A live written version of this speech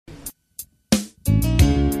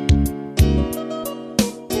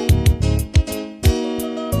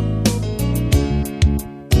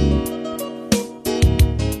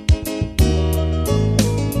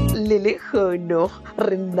lekgono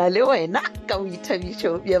re nna le wena ka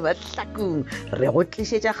boithabišo bja mahlakong re go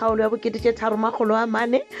tlišetša kgaolo ya bo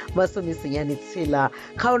 1986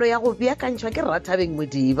 kgaolo ya go beakantšhwa ke Rathabeng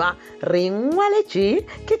Modiba re ngwaletše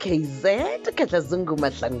ke KZ Katlazungu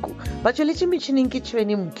Mahlangu ba tšweletše metšhineng ke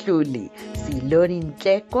Tšweni Mtlole Siloni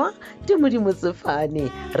Ntlekwa Dimodimo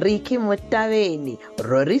Tsefane Riki Motabeni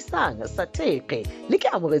Rorisang Sateke le ke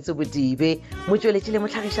amogetse Bodibe motšweletše le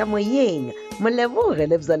motlhagiša moyeng Moleboge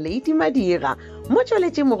Lebza Lady Madira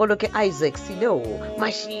motšweletše mogolo ke Isaac Sileo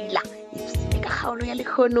Mashila ka kgaolo ya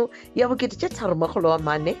lekgono ya bo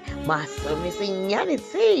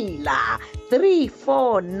 1986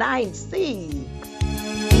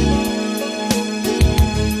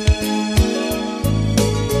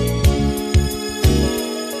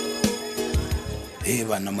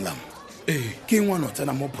 bana molamo ke ngwana o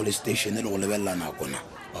tsena mo police station le go lebelela nako na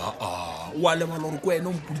wa lebala gore ko wena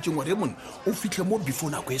o mpoditseng gore mone o fitlhe mo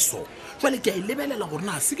before nako e so jale ke a e lebelela gore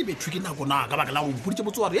na se ke bethwe ke nako na ka baka la go mpoditse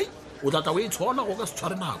botse gore o tlatla o e tshola go ka se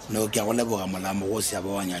tshware nako no ke a go leboga molamo go se a ba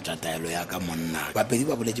wa nyatša taelo ya ka monna bapedi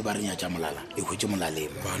ba boletse ba re nyatša molala e hwetse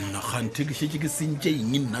molaleng banna gante ke šetse ke sentše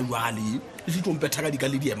eng nna jale e se tlompetha ka di ka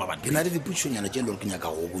le diema bana ke na le diputšonyana tše le gore ke nyaka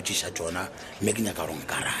go botšiša tsona mme ke nyaka gore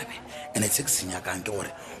nkarabe ene se ke se nyakang ke gore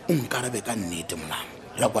o nkarabe ka nnete molamo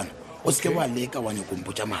rakwana o seke wa leka wa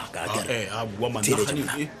nyakompotša maaka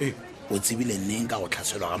o tsebile neng ka go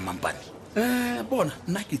tlhaselwa ga mampane bona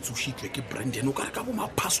nna ke tsošitšwe ke Brandon o ka re ka bo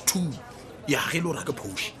ma-past 2 ya ge le gore a ke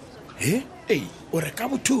phoši o re ka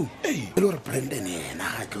bo2 e le gore Brandon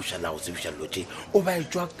yena ga tlošala go tsebiša lotše o ba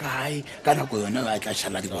etswa kae ka nako yona a tla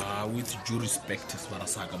šala dibona with due respect sebara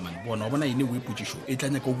sa ka mane bona o bona ene o e potsišo e tla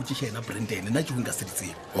nyaka o botsiša ena Brandon nna ke nka se di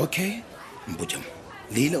tsebe okay mpotšemo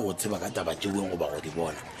le ile go tseba ka taba tšeweng go ba go di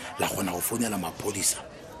bona la kgona go founela maphodisa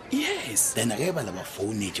yes then ge ba le ba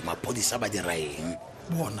founetše maphodisa ba dira eng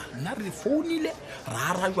bona nna re founile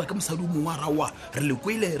ra arajwa ke mosadi o mongwe a rawa re le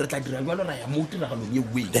kwele re tla dira jalo ra ya mo tiragalong e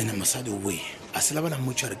weng then mosadi owe a se labana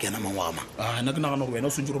mmotšo re ke yana mangwama nna ke nagana gore wena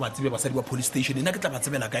o swantse gore ba tsebe basadi ba police station nna ke tla ba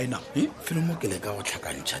tsebela ka ena felo mo ke le ka go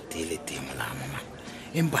tlhakantšha tele teng molamo man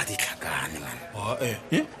empa di tlhakane man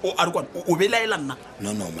a re kwane o belaela nna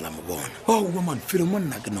no molamo bona wa man felo mo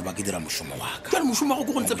nna ke no ba ke dira mošomo wa ka jale mošomo wa go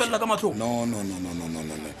ke go ntsepelela ka matlhong no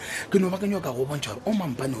ke no ba ke nyoka go bontšha gore o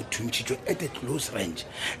mampane o thuntšhitšwe at a close range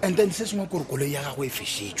and then se sengwe kore koloi ya gago e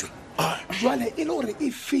fešitšwe jale e le gore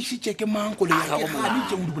e fešitše ke mang koloi ya gago gane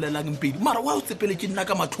tšeo di bolelang pedi mara wa o tsepele ke nna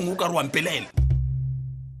ka matlhong o ka re wa mpelela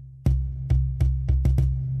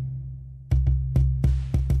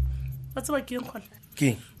ba tseba ke eng kgole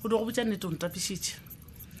ke o di go botša nnete o ntapišitše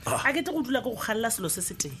a ke te go dula ke go kgalela selo se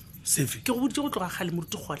se teng sefe ke go boditše go tloga kgale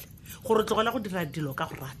Moruti Kgole gore tlogela go dira dilo ka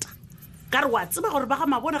go rata ka re wa tseba gore ba ga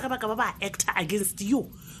mabona ge ba ka ba actor against you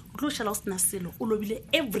o tlo šala o sena selo o lobile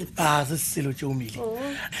everything se selo tšeo mele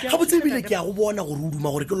ga botsebile ke ya go bona gore o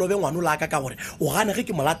duma gore ke lobe ngwane o laka ka gore o gane ge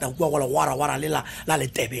ke molata kua gola gwara le la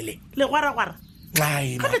letebele le gwara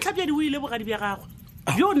gape tlhapjadi o ile bogadi bja gagwe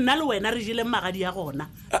bjo nna le wena re jele magadi ya gona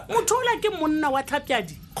motho ola ke monna wa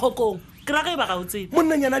tlhapjadi Kgokong ke ra ge ba ga o tsebe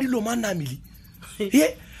monnanyana dilo manamele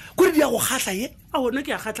ye kore di ya go kgatla ye a one ke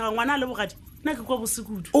ya kgatlaga ngwana a le bogadi nna ke kwa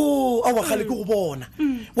bosekudu a wa gale ke go bona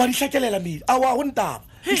wa di hlakelela mele a wa go ntaba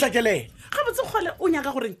di hlakelela ga botse Kgole o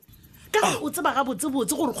nyaka goreng ka gore o tseba ga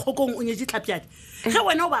botsebotse gore Kgokong o nyetse tlhapjadi ge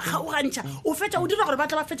wena o ba kgaogantšha o fetša o dira gore ba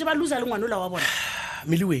tla ba fetse ba losa le ngwane ola wa bona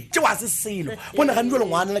melewe tse wa se selo bona ga nduele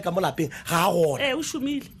ngwane le ka mo lapeng ga a gona o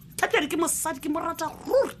šomile tlhapjadi ke mosadi ke morata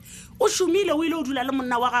ruri o šomile o ile o dula le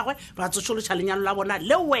monna wa gagwe ba tsošološa lenyalo la bona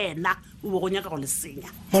le wena o be go nyaka go le senya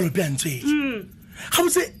malope a ntswetse ga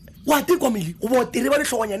botse wa tekwa mele go bo tere ba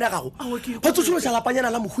ditlhogonyane ya gago ba tsošološa lapanyana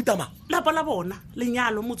la mohutama lapa la bona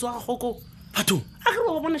lenyalo motse wa gagoko bathong a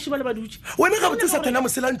kere wa bona šiba le ba dutše wena ga botse sathana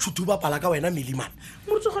mosela ntšhutu ba pala ka wena melemane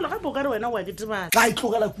Moruti Kgole gape o ka re wena wa ketebatša ka e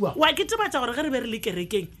tlogela kua wa ketebatša gore ge re be re le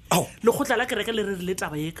kerekeng le kgotla la kereke le re re le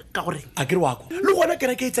taba ye ka goreng a kere wako le gona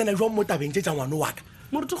kereke e tsena jwang mo tabeng tše tša ngwane wa ka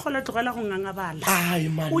Moruti Kgole tlogela go ngangabala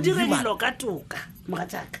man o dire dilo ka toka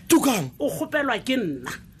mogatšaka tukang o kgopelwa ke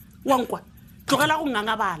nna wankwa tlogela go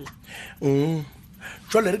ngangabala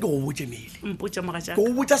jwale re ke go botse mele mpotse ke mogatšaka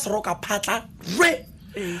go botsa seroka phatla re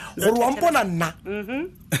gore wa mpona nna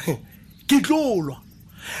ke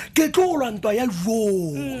tlolwa ntwa ya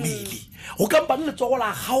jo mele go kampa le letsogo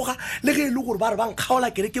la kgaoga le ge e le gore ba re ba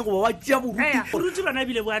nkgaola kereke goba ba tšea boruti bana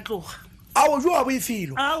ebile bo a tloga ao jo a bo e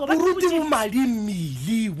felo boruti bo madi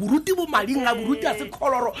mmele boruti bo mading a boruti a se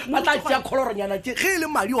kholoro ba tla tšea kholoronyana tše ge e le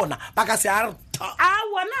madi ona ba ka se a re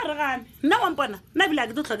awa gona re gane nna wampona nna bile a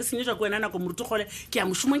ke tlo tlhoka ke senyetša ko wena nako Moruti Kgole ke ya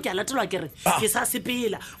mošomong ke a latelwa ke re ke sa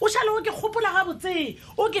sepela o šale o ke kgopola gabotse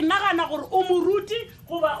o ke nagana gore o moruti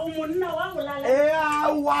goba o monna wa bolala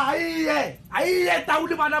awa aiye tau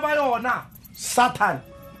le bana ba yona Satan.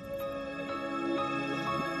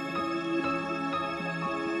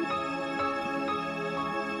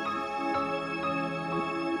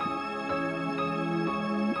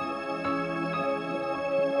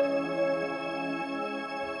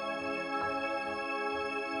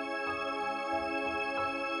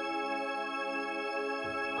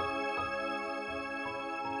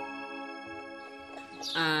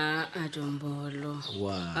 Dombolo.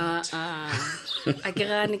 What? A ke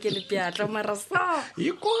gane ke le piatla mara so.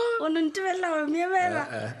 Iko? O ntebela wa miemela.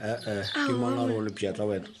 Ke mona ro le piatla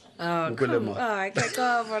wena. Ke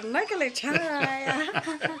ka bona ke le tshaya.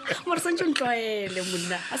 Mo re sentse ntloele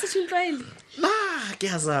monna. A se ntloele.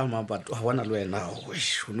 Ke azama but wa bona le wena o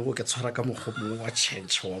no go ke tshwara ka mogopong wa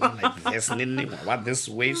change wa like this nne wa this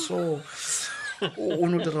way so o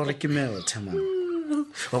no dira re ke melt man.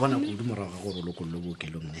 Wa bona go di moraga go ro lokolo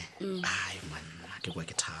bokelong ne ai man ke kwa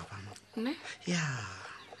ke thaba ne ya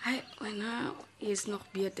ai wena is nog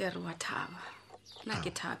beter wa thaba na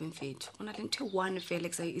ke thabe mfethu ona le nthe one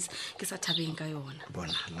Felix is ke sa thabeng ka yona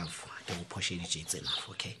bona love ke go phosheditse it's enough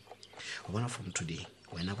okay wa bona from today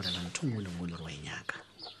wena bolela ntho ngwe le ngwe le ro enyaka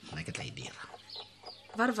nna ke tla e dira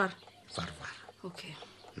varvar okay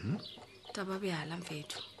taba bjala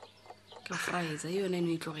mfethu ke fraise yona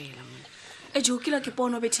eno itlogela mona jo kila ke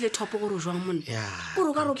pono bethile top go ro jwang monna o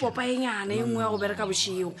ro ka ro popa enyana engwe ya go bereka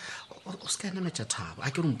bošego o ska nna metša thaba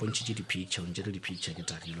a ke re mpontšhitše di-picture o ntšere di-picture ke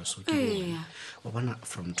tagilo so ke o bona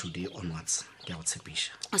from today onwards ke a go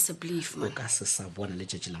tshepiša as a belief o ka se sa bona le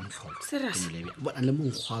tšetše la motlholo serious bona le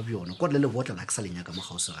monkgwa bjona ko le le botla la ke sa lenyaka mo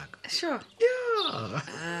gausi gaka sure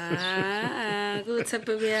go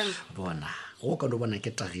tshepe bjang bona go ka no bona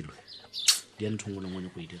ke tagilwe di ntho ngwe ngwe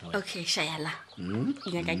go e dira okay shayala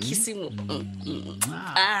nyaka kissing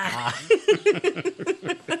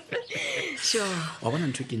sure wa bona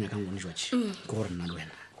ntho ke nyaka ngone jwatši ke gore nna le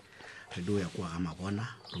wena re do ya kwa ga mabona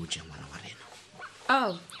re o tšea ngwana wa rena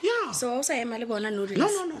yeah so o sa ema le bona no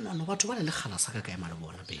batho ba le kgala sa ka ema le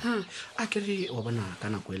bona be a ke re wa bona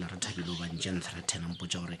ka nako e la re thabile ba ntšeng threaten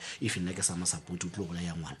mpotša gore if nna ke sa masapoti o tlo bola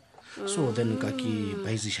ya ngwana so then ka ke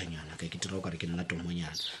baizishanyana ka ke tira o ka re ke nna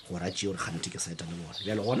tomonyana gore a tšee gore kgante ke sa eta le bona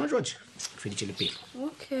bjale gona jwatše feditše le pelo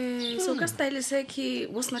okay so ka style se ke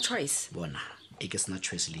was na choice bona e ke sena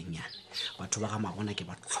choice le nyane batho ba ga mabona ke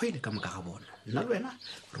ba tlhoile ka moka ga bona nna le wena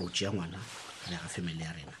re o tšea ngwana re ga family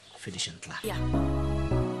ya rena fedition tla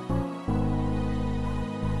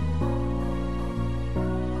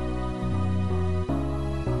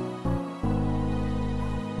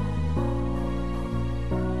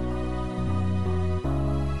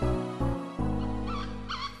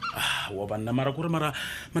banna mara kore mara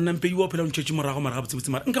mannampedi wa phela ntšhetše morago mara ga botsebotse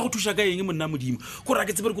mara nka go thuša ka eng monna modimo gore a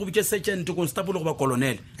ke tsebe re ko botse sergeant constable go ba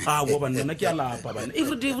colonel wa banna nna ke a lapa bana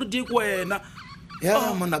everyday ke wena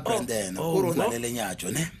ya monna Brandon o ro na le lenyatso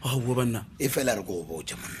ne wa banna e fela re go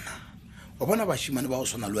botse monna o bona bashimane ba go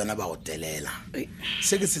sona le wena ba go telela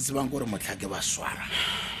se ke se tsebang gore motlhake ba swara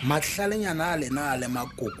matlhalenyana a lena a le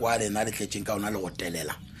makoko a lena le tletseng ka ona le go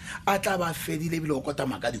telela a tla ba fedile bile o kota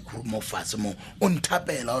maka dikhuru mo fatshe mo o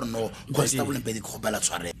nthapela gore no constable mpedi khopela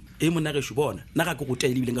tshware monna ge sho bona nna ga ke go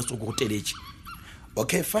tele bile nka se go go teletše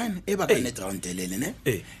okay fine e ba ka neta on telele ne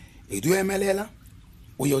e du emelela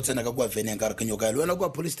o yo tsena ka kwa veneng ka re ke nyoka le wena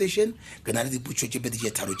kwa police station ke na le diputšo tše pedi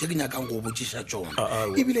tše tharo tše ke nyakang go botšiša tšona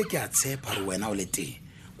ebile ke a tshepa re wena o le teng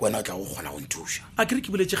wena o tla go kgona go nthuša a ke re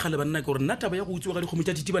ke boletše kgale banna ke gore nna taba ya go utsiwa ga dikgomo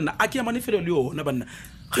tša titi banna a ke ya manefelo le yona banna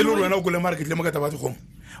ge le gore wena o kole mare ke tlile mo ka taba ya dikgomo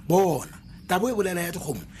bona tabo e bolela ya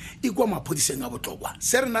dikgomo e kwa maphodiseng a botlokwa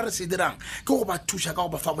se rena re se dirang ke go ba thuša ka go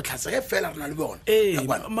ba fa botlhatsa ge fela re na le bone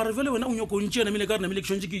mare fele wena o nyako ntše namile ka re namile ke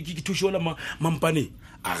tshwanetse ke thuše ola mampane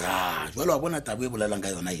aga jalo wa bona tabo e bolelang ka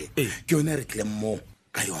yona ye ke yone re tlileng mo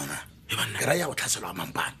ka yona ke ra ya go tlhaselwa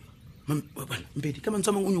mampane mpedi ka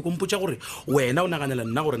mantswa mang o nyako mpotša gore wena o naganela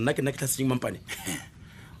nna gore nna ke tlhaseleng mampane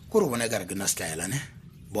kore bona ka re ke nna setlaela ne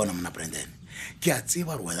bona mona Brandon ke a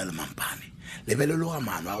tseba re wena le mampane lebelelo ga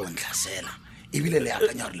maano a go ntlhasela ebile le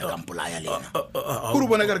akanya gore le kampolaya lena kore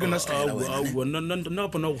bona ka re ke nna setlaela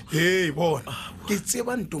bona ke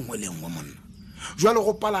tseba ntongwe le nngwe monna jwale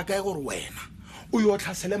go pala kae gore wena o yo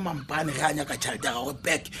tlhasele mampane ge a nyaka tšhalete ya gagwe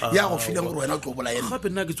back ya go fileng gore wena o tlo bola ena gape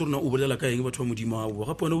nna ke tse rona o bolela ka eng batho ba modimo ao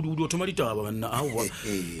gape wena o thoma ditaba banna aowa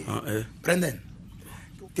Brandon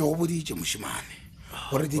ke go boditše mošimane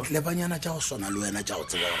gore ditlebanyana tša go swana le wena tša go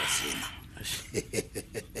tseba gore sena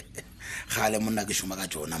gale monna ke šoma ka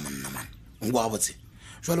tšona monna man nko a botse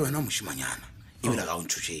jwale wena moshimanyana ebile ga o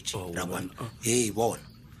ntšhošetše ra bona ee bona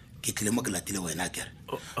ke tlile mo ke latile wena kere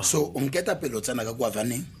so o nketa pele o tsena ka kwa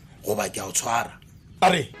vaneng goba ke a o tshwara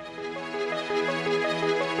are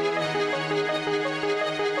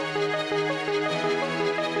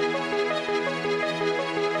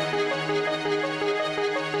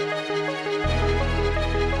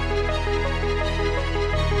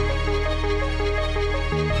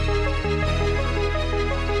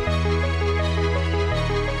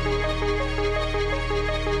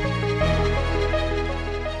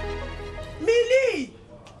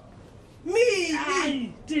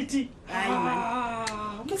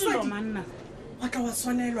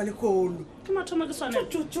swanelwa le kholo ke mathoma ke swanelwa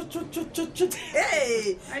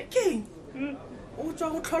keng o tswa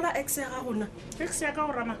go tlhola ex ya ga gona ex ya ka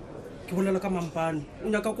go rama ke bolela ka mampane o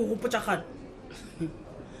nyaka ko gopotsa gane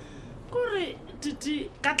kore titi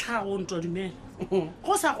ka tlhago ntwa dumela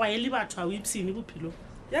go sa kwaele batho a o ipsene bophelo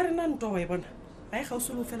ya rena ntwa wa e bona a e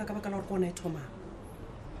gausi le o fela ka baka la gore kona e thomang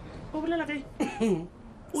o bolela kae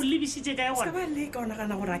o lebisitse kae sa gona ba le ka ona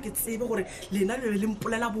gana gore a ke tsebe gore lena le be le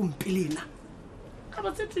mpolela bompe lena ka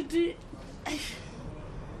botse titi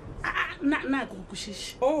na ke go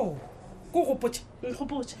kwešiše o ko gopotse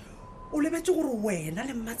nkgopotse o lebetse gore wena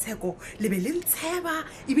le mmatsheko le be le ntsheba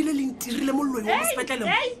ebile le ntirile molloing wa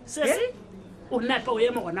mosepetleleng sese o nape o ye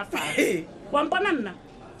mo gona fa wa mpona nna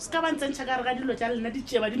se ka ba ntsentšha ka re ga dilo tša lena di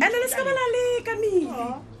tšeba ene le se ka ba la leka mele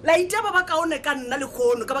la itea ba ba kaone ka nna le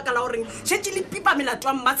kgono ka baka la goreng šetse le pipa melato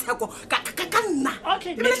wa mmatsheko ka nna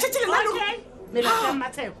ebile šetse melato ya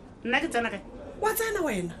mmatsheko nna ke tsena kae wa tsena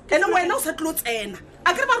wena ene wena o sa tlo tsena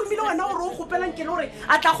a kere ba romile wena gore o gopelang ke le gore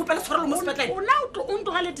a tla gopela tshwarelo mo sepetlele ona o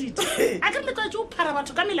ntogale tite a kere le tlwaetse o phara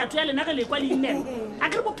batho ka melato ya lena ge le kwa leinelo a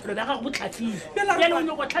kere bophelo bja gago bo tlhafile bjale o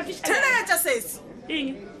nyako tlhafiša theletša sese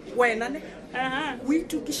eng wena ne o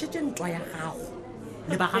itukišetse ntwa ya gago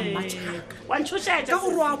le ba ga mmatšhaka wa ntšhošetša ka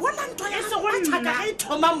gore wa bona ntwa ya mmatšhaka ga e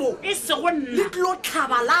thoma mo e sego nna le tlo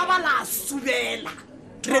tlhaba laba la subela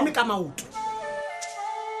treme ka maoto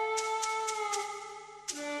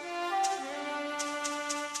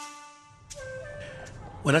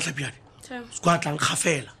wena tlhapiane se kwa tlang ga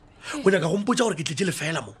fela o nyaka gompotsa gore ke tletse le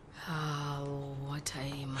fela mo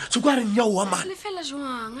se kwa reng yao wa mane le fela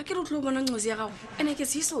jwang a ke re o tlo bona ncosi ya gago ene ke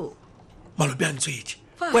seiso malope a ntswetse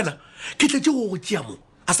wena ke tletse go go tšea mo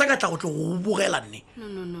a sa ka tla go tlo go bogela nne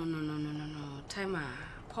no timer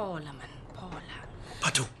phola man phola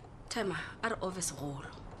batho timer a re ove segolo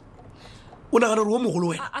o nagana gore o mogolo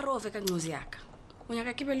wena a re ove ka ncosi yaka o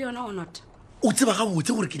nyaka ke be le yona or not o tseba ga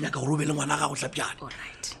botse gore ke nyaka gore o be le ngwana gago tlhapiane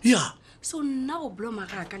alright ya so nna go bloma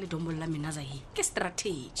ga ka le dombolo la menaza he ke Hey,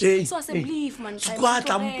 strategy so a se believe man se kwa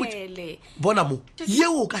tla mpotse bona mo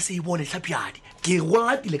yeo o ka se e bone tlhapiane ke go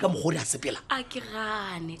latile ka mogore a sepela a ke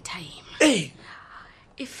gane time ee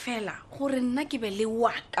e fela gore nna ke be le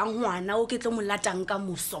wa ka ngwana o ke tlo mo latang ka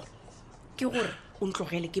moso ke gore o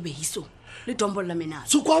ntlogele ke behiso le dombolo la menaza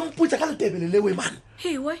se kwa mpotsa ka letebele lewe mane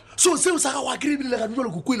hewe so seo sa gago a kry ebile le ga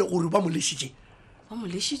jalo ko kwele gore ba mo lešitše ba mo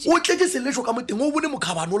lešitše o tletse selešo ka moteng o bone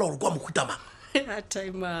mokgabanola gore kwa mohutamang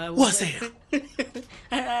wa sega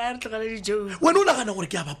a re tlogele dijo wena o nagana gore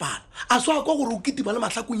ke a bapala a swa kwa gore o ketima le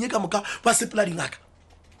mahlakong e ka moka ba sepela dingaka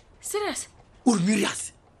serious o re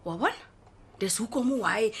merias wa bona there's who come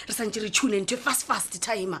why re santse re tune into fast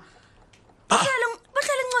timer Ah.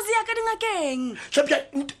 batlele ncosi ya ka dingakeng tlhapja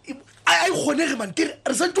a e kgonege mankere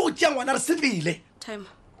re santse go tšea ngwana re sepele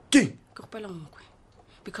timer keng ke gopela nkwe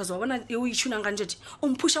because wa bona e o itshunang gantšete o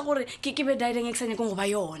mphuša gore ke be diedeng e ke sa nyakeng go ba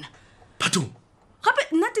yona bathong gape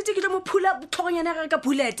nna tete ke tlo mo phula tlhogonyana ya gage ka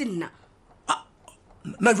bulete nna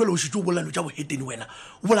nna jale o šitse o bolelo tša boheteni wena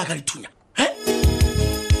o bola ka dithunya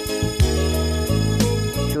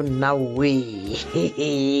nawe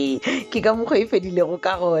ke ka mokgwa e fedilego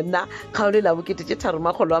ka gona kgaolo la bokete tše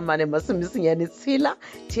tharomagolo a mane masomesenyane tshela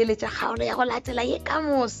theeletša kgaolo ya go latela ye ka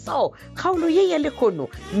moso kgaolo ye ya lekgono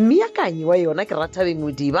mmeakanyi wa yona ke rathabeng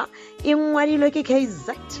modiba e ngwadilwe ke kz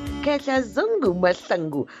ketla zungu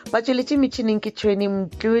mahlangu ba tšweletše metšhineng ke tšhweni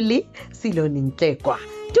mtlole silone ntlekwa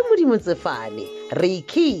tumodimo tsefane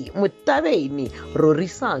reiki motabeni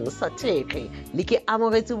rorisang sathege le ke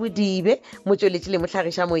amogetse bodibe motšweletši le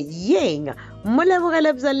mohlagiša moyeng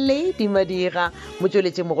molebogele bja ledi madira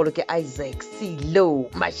motšweletši mogolo ke isaac selo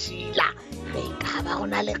mašila ge ka ba go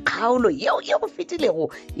na le kgaolo yeo ye go fetilego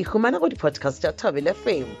e humana go di-podcast tša Thobela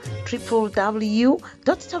FM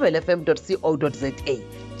www.thobelafm.co.za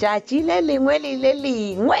tšatši le lengwe le le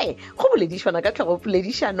lengwe go boledišana ka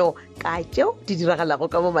tlhagopoledišano ka tšeo di diragalago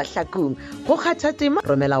ka mo mahlakong go kgatha tema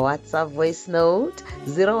romela WhatsApp voice note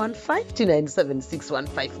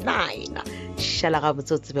 01529766159 šala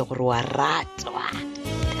gabotse o tsebe gore wa ratwa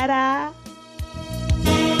Tada.